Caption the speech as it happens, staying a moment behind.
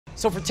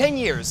So for 10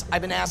 years,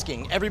 I've been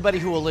asking everybody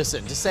who will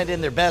listen to send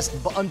in their best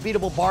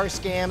unbeatable bar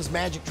scams,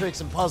 magic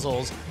tricks, and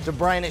puzzles to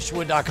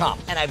brian@schuessler.com.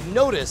 And I've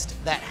noticed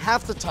that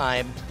half the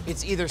time,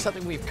 it's either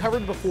something we've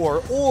covered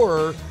before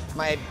or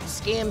my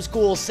scam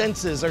school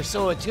senses are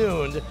so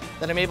attuned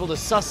that I'm able to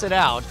suss it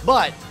out.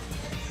 But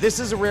this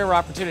is a rare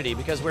opportunity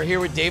because we're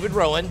here with David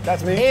Rowyn.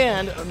 That's me.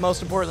 And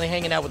most importantly,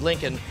 hanging out with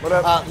Lincoln. What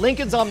up?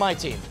 Lincoln's on my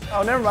team.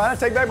 Oh, never mind. I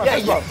take back my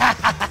fist bump.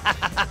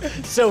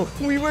 So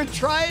we were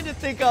trying to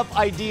think up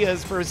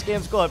ideas for a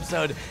Scam School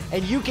episode,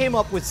 and you came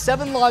up with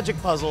 7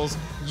 logic puzzles.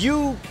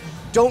 You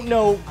don't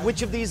know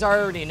which of these I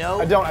already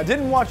know. I don't. I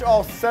didn't watch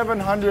all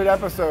 700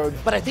 episodes.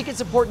 But I think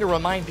it's important to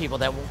remind people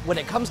that when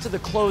it comes to the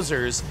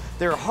closers,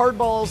 there are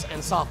hardballs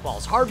and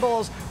softballs.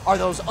 Hardballs are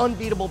those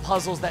unbeatable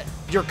puzzles that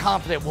you're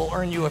confident will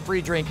earn you a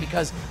free drink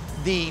because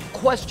the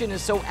question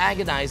is so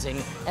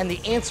agonizing and the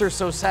answer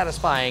so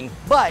satisfying.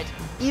 But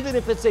even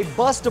if it's a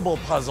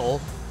bustable puzzle,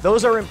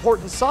 those are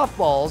important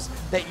softballs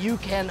that you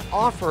can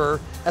offer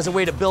as a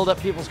way to build up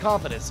people's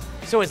confidence.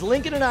 So as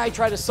Lincoln and I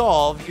try to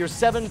solve your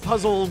 7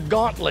 puzzle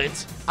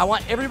gauntlet, I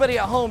want everybody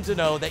at home to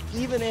know that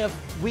even if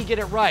we get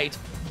it right,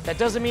 that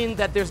doesn't mean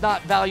that there's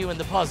not value in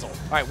the puzzle.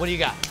 All right, what do you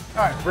got?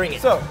 All right, bring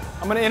it. So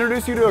I'm going to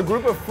introduce you to a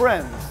group of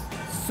friends.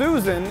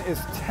 Susan is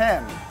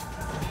 10.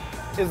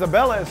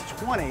 Isabella is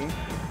 20.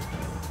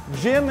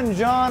 Jim and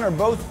John are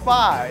both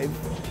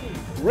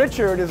 5.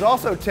 Richard is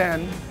also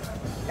 10.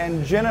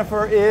 And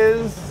Jennifer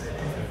is?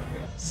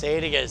 Say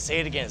it again, say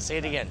it again, say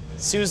it again.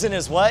 Susan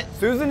is what?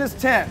 Susan is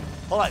 10.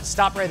 Hold on,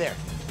 stop right there.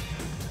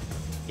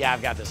 Yeah,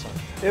 I've got this one.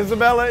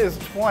 Isabella is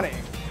 20.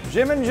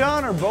 Jim and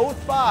John are both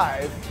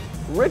 5.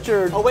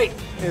 Richard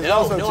is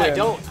also 10.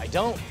 No, I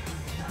don't.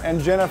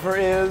 And Jennifer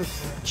is?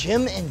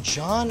 Jim and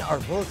John are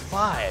both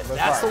 5. Both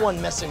That's 5. the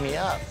one messing me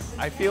up.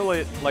 I feel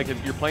it like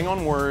if you're playing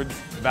on words,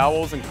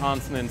 vowels and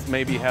consonants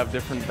maybe have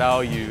different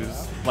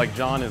values. Like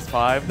John is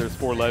 5, there's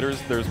 4 letters,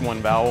 there's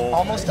 1 vowel.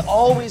 Almost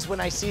always when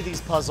I see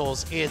these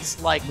puzzles,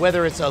 it's like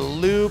whether it's a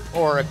loop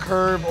or a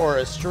curve or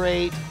a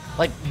straight,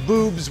 like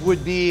boobs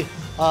would be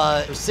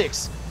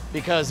 6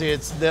 because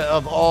it's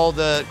of all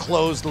the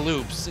closed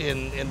loops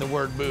in the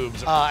word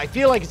boobs. I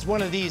feel like it's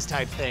one of these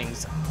type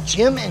things.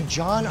 Jim and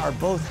John are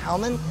both how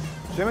many?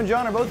 Jim and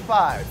John are both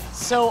 5.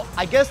 So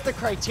I guess the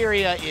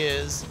criteria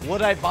is,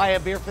 would I buy a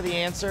beer for the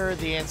answer?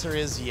 The answer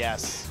is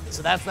yes.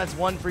 So that's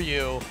 1 for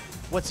you.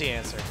 What's the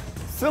answer?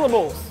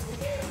 Syllables.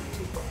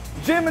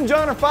 Jim and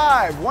John are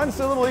 5. 1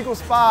 syllable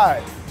equals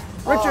 5.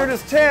 Richard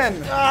is 10.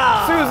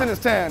 Susan is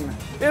 10.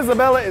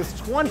 Isabella is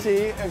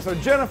 20. And so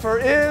Jennifer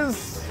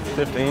is?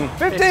 15.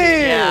 15!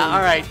 Yeah,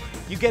 all right.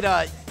 You get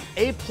a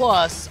A+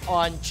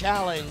 on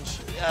challenge,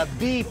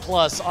 B+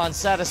 on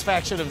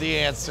satisfaction of the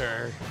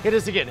answer. Hit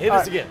us again, hit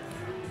us again.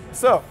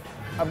 So,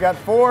 I've got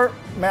 4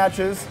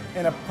 matches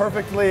in a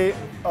perfectly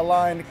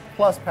aligned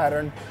plus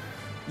pattern.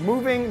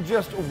 Moving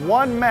just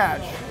 1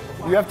 match,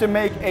 you have to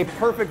make a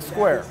perfect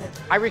square.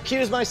 I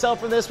recuse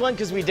myself from this one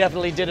because we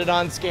definitely did it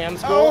on Scam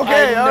School.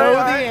 Okay, I know all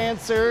right. the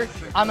answer.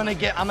 I'm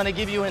gonna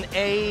give you an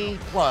A+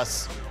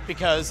 because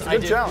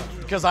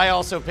because I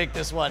also picked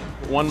this one.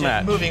 1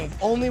 match. Moving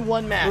only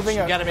 1 match. Moving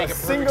you got to make a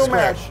single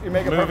square. match, you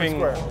make a perfect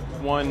square.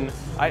 1.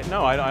 I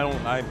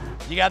don't.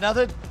 You got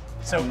nothing?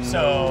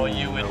 So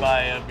you would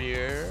buy a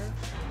beer?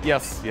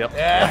 Yes. Yep.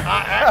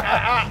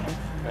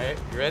 Right,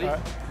 you ready? Right.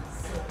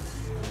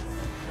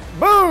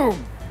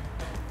 Boom!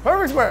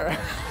 Perfect square.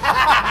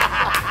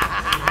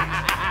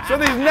 So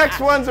these next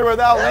ones are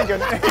without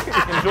Lincoln.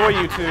 Enjoy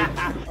YouTube.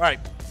 All right.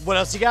 What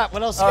else you got?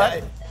 What else you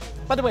got?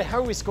 By the way, how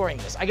are we scoring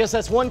this? I guess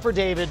that's 1 for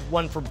David,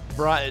 1 for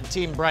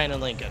Team Brian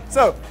and Lincoln.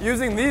 So,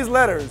 using these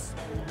letters,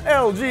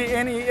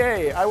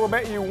 LGNEA, I will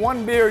bet you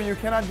 1 beer you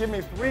cannot give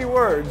me 3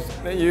 words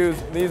that use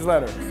these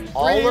letters.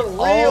 3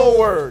 real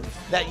words.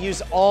 That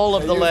use all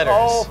of the use letters.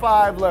 all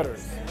 5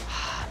 letters.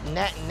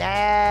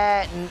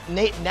 Nagel.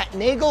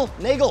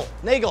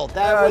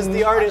 That was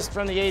the artist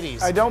from the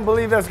 80s. I don't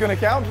believe that's going to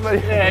count,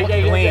 but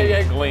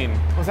Glean.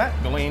 What's that?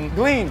 Glean.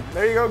 Glean.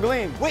 There you go,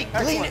 Glean. Wait,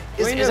 Excellent.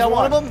 Glean. Is that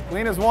one of them?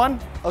 Glean is 1.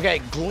 Okay,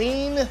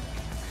 Glean.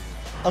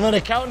 I'm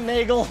gonna count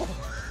Nagel.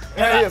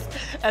 There he is.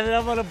 And then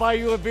I'm gonna buy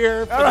you a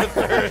beer for the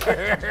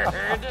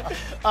 3rd.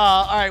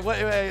 All right,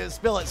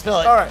 spill it.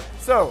 All right,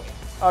 so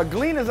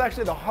Glean is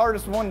actually the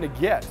hardest one to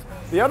get.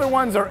 The other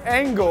ones are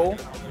Angle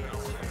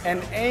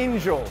and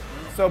Angel.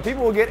 So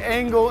people will get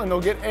Angle and they'll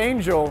get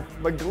Angel,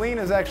 but Glean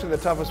is actually the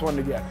toughest one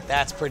to get.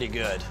 That's pretty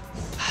good.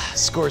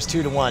 Scores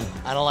 2-1.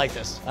 I don't like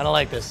this.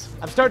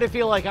 I'm starting to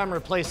feel like I'm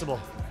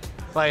replaceable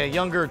by a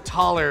younger,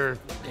 taller,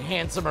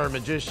 handsomer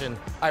magician.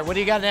 All right, what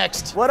do you got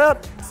next? What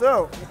up?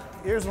 So,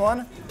 here's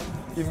one.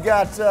 You've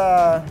got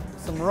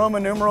some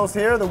Roman numerals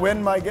here. The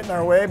wind might get in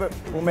our way, but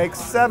we'll make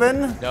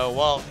 7. No,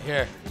 well,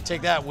 here,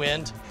 take that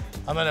wind.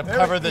 I'm gonna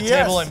cover the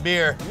table in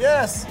beer.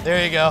 Yes.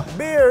 There you go.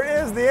 Beer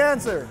is the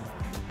answer.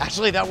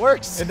 Actually, that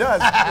works. It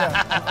does.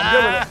 Yeah,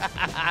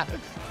 I'm good with it.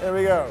 There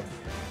we go.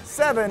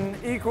 7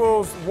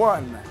 equals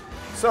 1.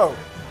 So,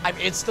 I'm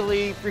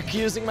instantly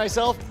recusing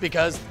myself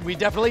because we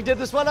definitely did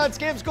this one on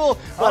Scam School,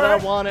 but I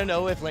want to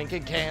know if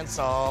Lincoln can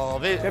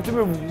solve it. you have to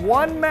move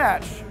 1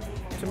 match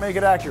to make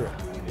it accurate.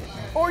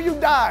 Or you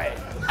die.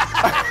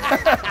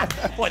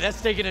 Boy,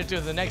 that's taking it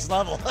to the next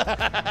level.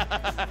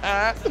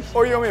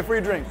 Or you owe me a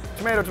free drink.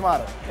 Tomato,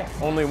 tomato.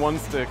 Only one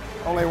stick.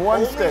 Only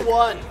one Only stick.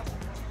 one.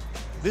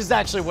 This is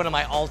actually one of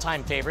my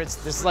all-time favorites.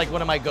 This is like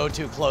one of my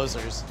go-to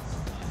closers.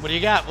 What do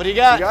you got? What do you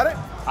got? You got it?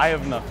 I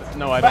have nothing.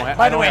 No, I don't, By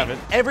I the don't way, have it.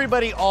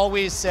 everybody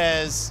always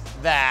says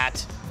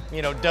that,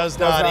 you know, does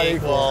not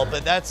equal,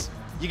 but that's,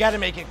 you got to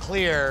make it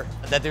clear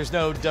that there's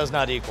no does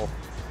not equal.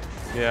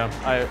 Yeah,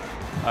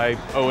 I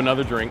owe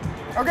another drink.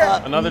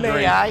 Okay. Another may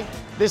drink. I?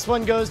 This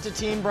one goes to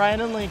Team Brian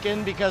and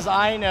Lincoln because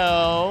I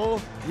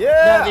know Yeah.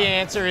 that the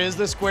answer is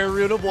the square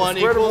root of 1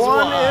 Square root of equals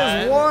 1.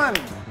 is 1.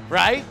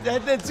 Right?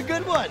 That's a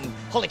good one.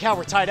 Holy cow,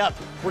 we're tied up.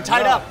 We're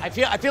tied up. I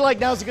feel like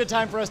now's a good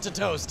time for us to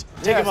toast.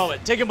 Take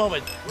a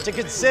moment to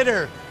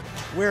consider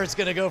where it's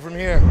gonna go from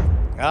here.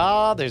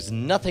 Ah, there's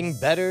nothing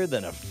better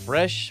than a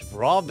fresh,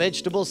 raw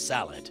vegetable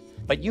salad.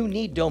 But you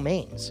need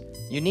domains.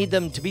 You need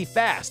them to be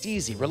fast,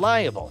 easy,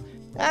 reliable.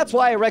 That's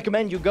why I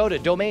recommend you go to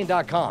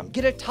domain.com.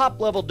 Get a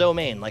top-level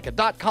domain like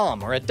a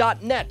 .com or a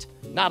 .net.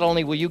 Not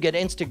only will you get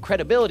instant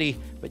credibility,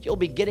 but you'll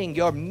be getting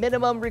your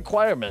minimum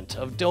requirement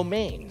of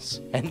domains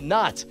and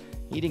not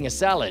eating a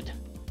salad.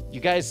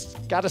 You guys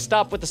gotta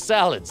stop with the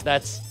salads.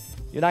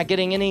 You're not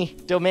getting any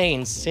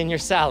domains in your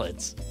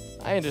salads.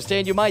 I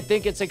understand you might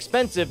think it's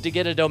expensive to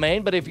get a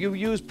domain, but if you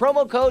use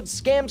promo code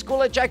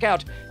SCAMSCHOOL at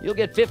checkout, you'll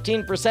get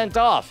 15%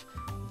 off.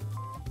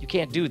 You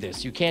can't do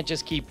this. You can't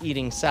just keep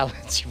eating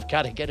salads. You've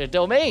got to get a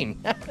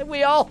domain.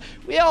 We all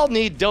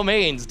need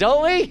domains,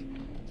 don't we?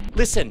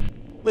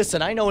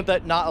 Listen, I know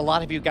that not a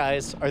lot of you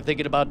guys are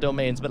thinking about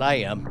domains, but I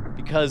am,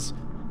 because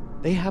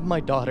they have my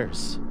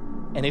daughters.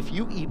 And if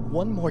you eat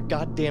one more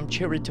goddamn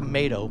cherry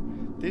tomato,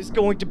 there's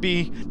going to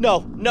be...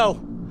 No,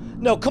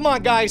 come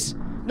on, guys.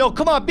 No,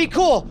 come on, be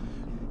cool.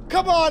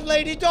 Come on,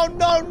 lady, don't,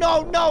 no,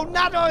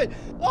 not...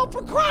 Oh,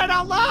 for crying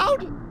out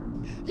loud.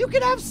 You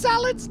can have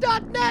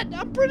salads.net.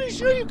 I'm pretty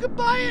sure you can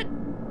buy it.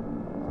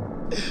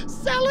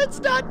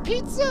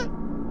 Salads.pizza.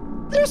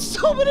 There's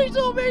so many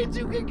domains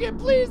you can get.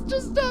 Please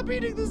just stop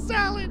eating the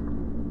salad.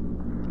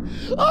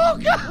 Oh,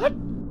 God.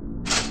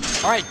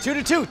 All right,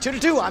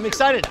 2-2. I'm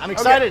excited.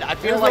 Okay, I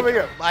feel here's what we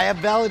like go. I have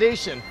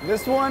validation.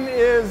 This one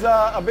is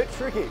a bit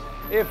tricky.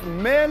 If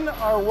men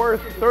are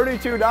worth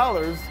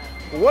 $32,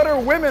 what are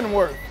women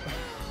worth?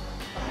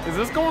 Is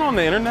this going on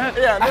the internet?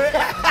 Yeah,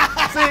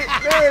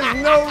 see, there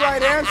is no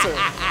right answer.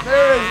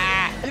 There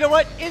is. You know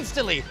what?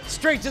 Instantly,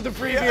 straight to the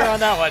free beer on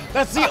that one.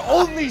 That's the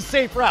only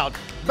safe route.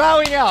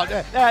 Bowing out.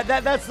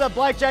 That's the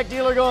blackjack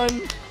dealer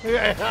going.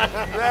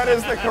 That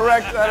is the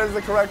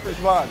correct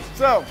response.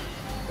 So,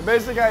 the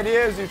basic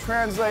idea is you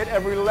translate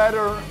every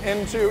letter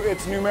into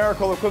its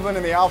numerical equivalent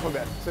in the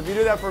alphabet. So if you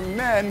do that for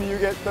men, you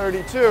get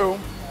 32,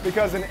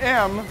 because an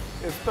M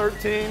is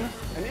 13,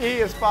 an E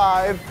is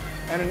 5,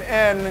 and an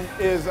N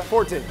is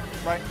 14,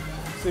 right?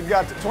 So you've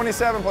got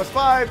 27 plus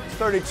 5 is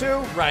 32.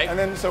 Right. And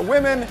then, so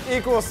women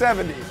equals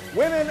 70.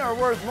 Women are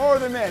worth more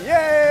than men.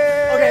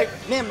 Yay! Okay,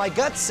 man, my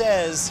gut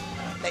says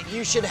that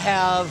you should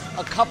have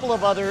a couple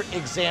of other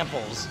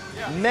examples.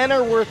 Yeah. Men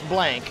are worth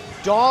blank.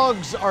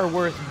 Dogs are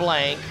worth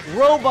blank.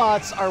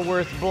 Robots are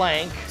worth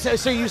blank.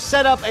 So you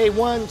set up a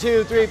 1,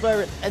 2, 3,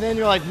 4, and then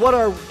you're like, what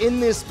are,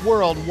 in this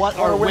world, what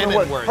are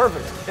women worth?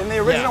 Perfect. In the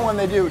original one,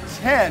 they do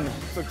 10.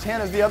 So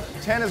 10 is the other,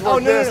 10 is worth Oh,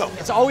 this. no.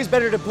 It's always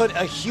better to put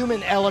a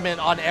human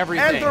element on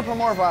everything.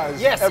 Anthropomorphize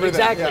Yes,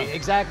 everything.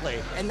 exactly.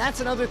 And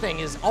that's another thing,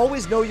 is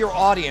always know your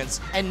audience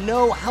and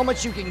know how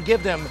much you can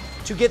give them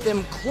to get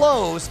them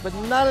close, but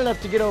not enough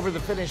to get over the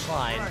finish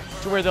line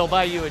to where they'll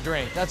buy you a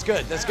drink. That's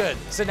good.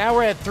 So now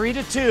we're at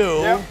 3-2.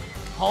 Yep.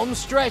 Home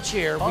stretch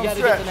here. We got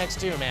to get the next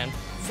two, man.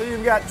 So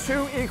you've got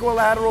 2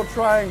 equilateral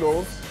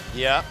triangles.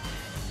 Yeah.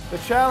 The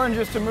challenge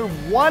is to move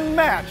one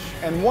match,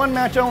 and one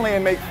match only,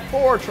 and make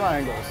 4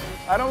 triangles.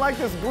 I don't like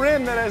this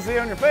grin that I see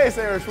on your face,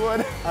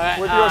 Irishwood,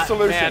 with your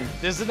solution. Man,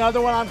 this is another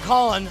one I'm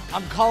calling.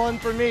 I'm calling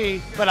for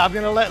me, but I'm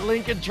going to let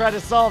Lincoln try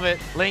to solve it.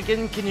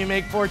 Lincoln, can you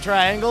make 4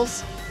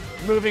 triangles?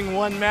 Moving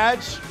one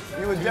match?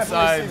 You would Two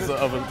definitely sides see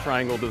of a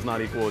triangle does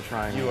not equal a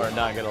triangle. You are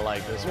not going to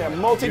like this one.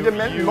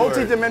 multi-dimensional It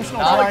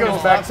triangles.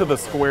 goes back to the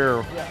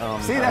square.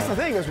 See, that's the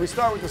thing, is we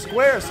start with the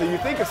square, so you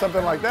think of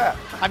something like that.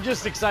 I'm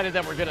just excited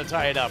that we're going to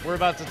tie it up. We're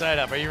about to tie it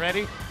up. Are you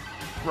ready?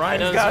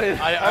 Brian's got it.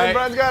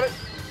 Brian's got it.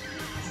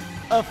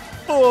 A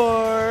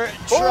 4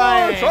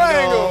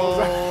 triangles.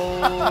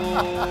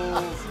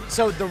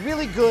 So the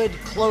really good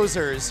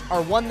closers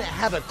are one that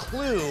have a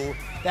clue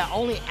that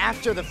only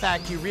after the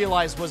fact you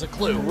realize was a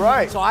clue.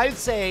 Right. So I'd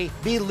say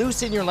be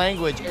loose in your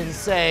language and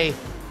say,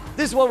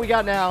 this is what we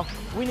got now.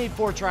 We need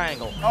 4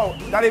 triangle. Oh,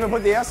 not even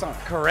put the S on it.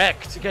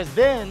 Correct. Because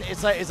then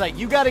it's like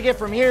you got to get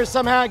from here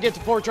somehow and get to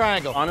 4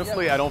 triangle.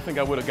 Honestly, I don't think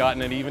I would have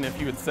gotten it even if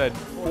you had said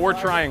 4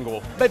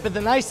 triangle. But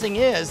the nice thing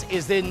is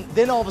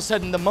then all of a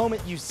sudden the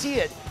moment you see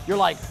it, you're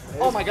like,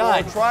 oh my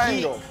God, 4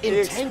 triangle. he He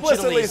intentionally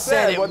explicitly said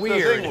said it what the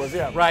weird, thing was,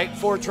 yeah. right?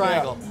 4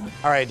 triangle.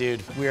 All right,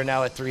 dude, we are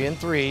now at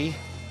 3-3.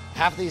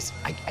 Half of these,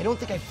 I don't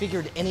think I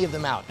figured any of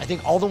them out. I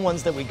think all the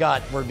ones that we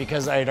got were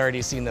because I had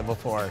already seen them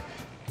before.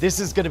 This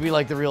is going to be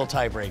like the real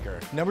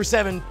tiebreaker. Number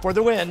 7 for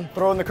the win.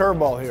 Throw in the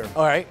curveball here.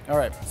 All right. All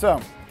right,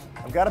 so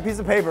I've got a piece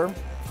of paper,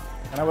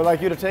 and I would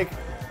like you to take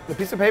the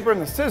piece of paper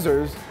and the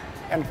scissors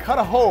and cut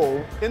a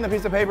hole in the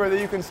piece of paper that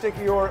you can stick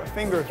your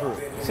finger through.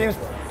 Seems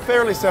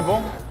fairly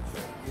simple.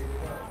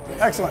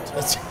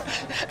 Excellent.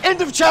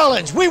 End of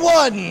challenge. We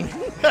won.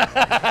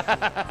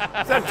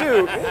 Step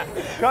 2,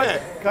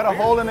 cut a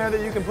hole in there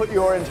that you can put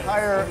your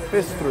entire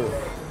fist through.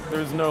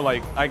 There's no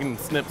like, I can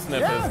snip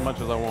as much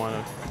as I want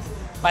to.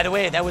 By the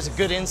way, that was a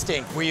good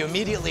instinct where you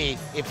immediately,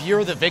 if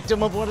you're the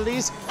victim of one of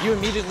these, you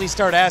immediately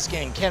start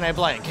asking, can I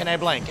blank? Can I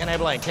blank? Can I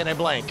blank? Can I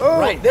blank? Oh,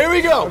 right, there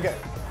we go. Okay,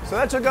 so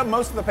that took up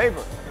most of the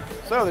paper.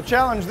 So the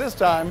challenge this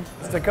time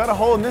is to cut a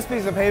hole in this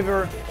piece of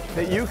paper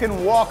that you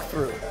can walk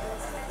through.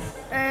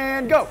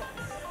 And go.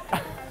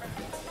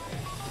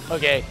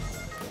 Okay,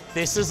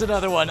 this is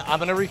another one. I'm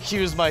gonna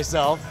recuse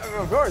myself.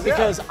 Of course,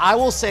 because I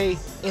will say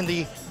in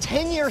the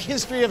 10-year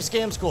history of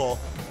Scam School,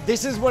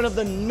 this is one of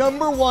the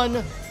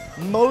 #1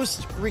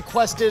 most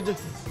requested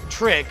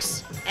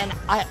tricks, and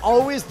I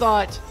always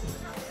thought,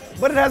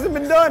 but it hasn't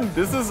been done.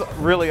 This is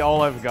really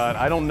all I've got.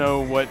 I don't know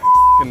what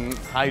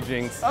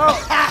hijinks. Oh,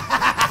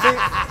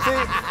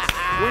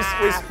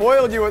 see, we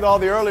spoiled you with all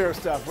the earlier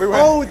stuff. We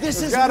went, oh,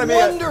 this is gotta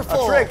wonderful.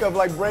 Be a trick of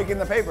like breaking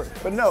the paper.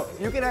 But no,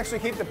 you can actually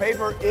keep the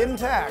paper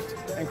intact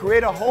and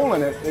create a hole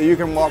in it that you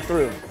can walk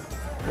through.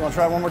 You want to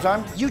try it one more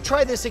time? You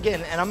try this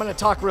again, and I'm going to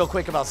talk real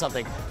quick about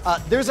something.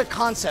 There's a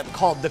concept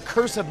called the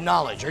curse of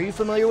knowledge. Are you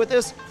familiar with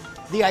this?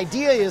 The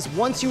idea is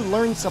once you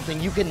learn something,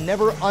 you can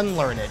never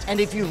unlearn it. And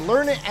if you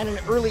learn it at an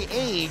early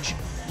age,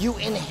 you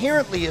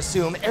inherently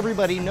assume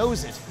everybody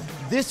knows it.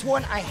 This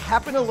one I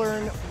happened to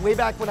learn way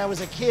back when I was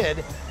a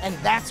kid, and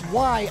that's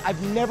why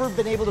I've never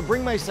been able to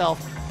bring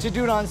myself to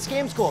do it on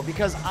Scam School,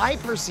 because I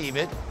perceive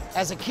it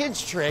as a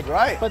kid's trick.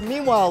 Right. But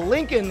meanwhile,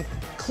 Lincoln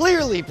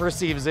clearly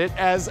perceives it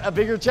as a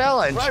bigger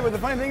challenge. Right, but the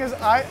funny thing is,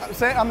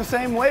 I'm the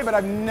same way, but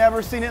I've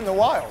never seen it in the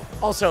wild.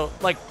 Also,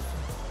 like,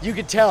 you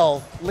could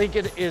tell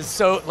Lincoln is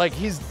so, like,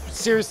 he's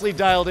seriously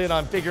dialed in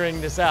on figuring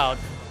this out.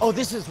 Oh,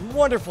 this is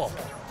wonderful.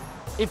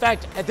 In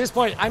fact, at this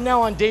point, I'm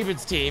now on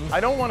David's team. I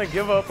don't want to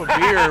give up a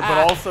beer, but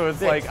also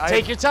it's like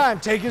take your time,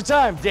 take your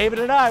time. David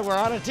and I, we're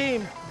on a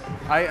team.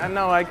 I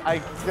know I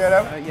Get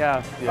up?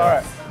 yeah. All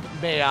right.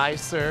 May I,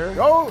 sir?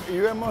 Go.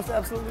 You have most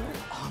absolutely.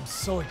 Oh, I'm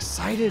so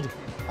excited.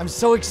 I'm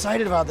so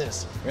excited about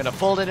this. We're gonna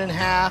fold it in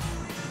half.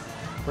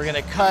 We're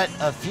gonna cut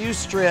a few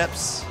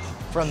strips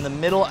from the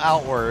middle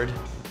outward.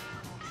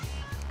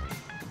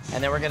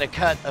 And then we're gonna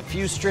cut a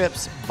few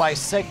strips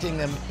bisecting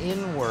them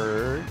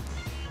inward.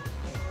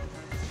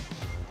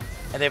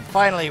 And then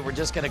finally, we're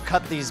just gonna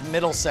cut these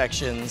middle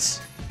sections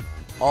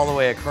all the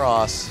way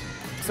across.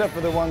 Except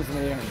for the ones in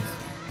the ends.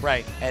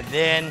 Right, and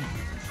then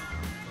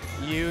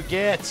you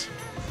get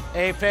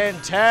a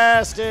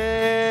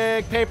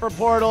fantastic paper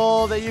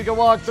portal that you can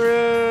walk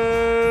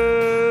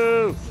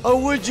through. Oh,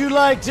 would you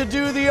like to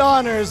do the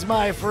honors,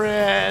 my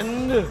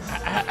friend?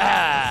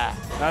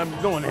 I'm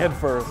going head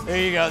first.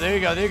 There you go, there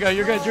you go, there you go.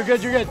 You're good, you're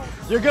good, you're good.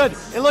 You're good.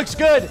 It looks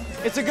good.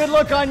 It's a good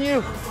look on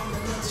you.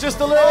 It's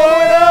just a little...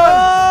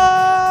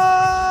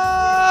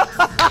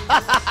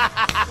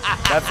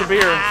 That's a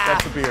beer.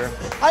 That's a beer.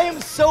 I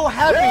am so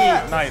happy.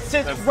 Yeah. Nice.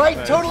 Right,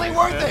 Nice. totally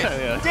worth it.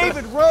 Yeah.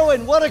 David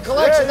Rowyn, what a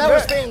collection. Yeah, That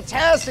was yeah.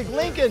 fantastic.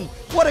 Lincoln,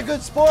 what a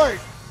good sport.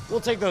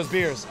 We'll take those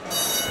beers.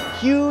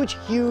 Huge,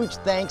 huge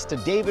thanks to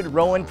David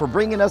Rowyn for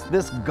bringing us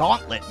this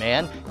gauntlet,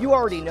 man. You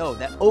already know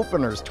that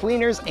openers,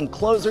 tweeners, and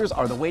closers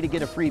are the way to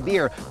get a free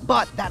beer,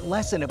 but that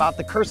lesson about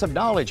the curse of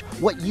knowledge,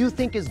 what you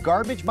think is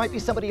garbage might be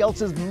somebody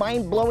else's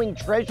mind-blowing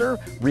treasure.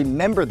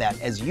 Remember that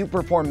as you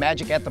perform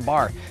magic at the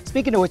bar.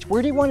 Speaking of which,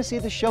 where do you want to see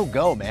the show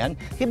go, man?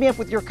 Hit me up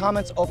with your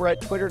comments over at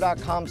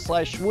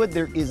twitter.com/Schwood.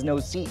 There is no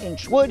C in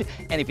Schwood.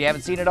 And if you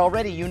haven't seen it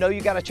already, you know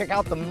you got to check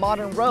out The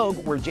Modern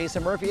Rogue, where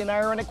Jason Murphy and I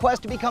are on a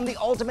quest to become the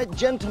ultimate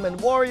gentleman,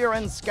 warrior,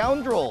 and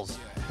scoundrels.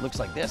 Looks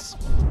like this.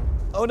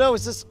 Oh no,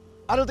 is this,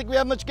 I don't think we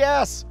have much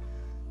gas.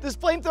 This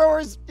flamethrower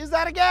is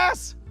out of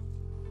gas.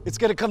 It's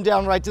gonna come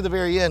down right to the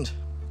very end.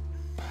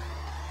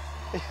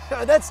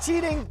 That's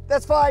cheating,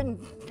 that's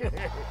fine.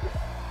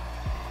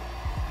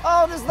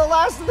 Oh, this is the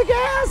last of the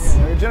gas.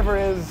 Jennifer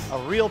is A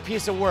real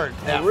piece of work.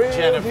 a real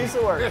Jennifer. piece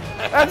of work.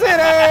 That's it.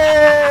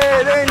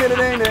 Hey, ding, ding,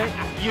 ding, ding.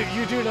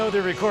 You do know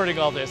they're recording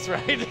all this,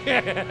 right?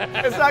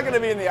 It's not going to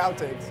be in the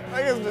outtakes.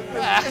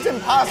 It's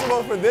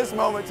impossible for this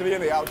moment to be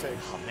in the outtakes.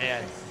 Oh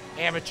man,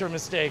 amateur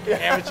mistake,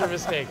 amateur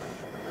mistake.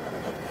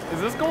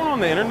 Is this going on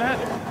the internet?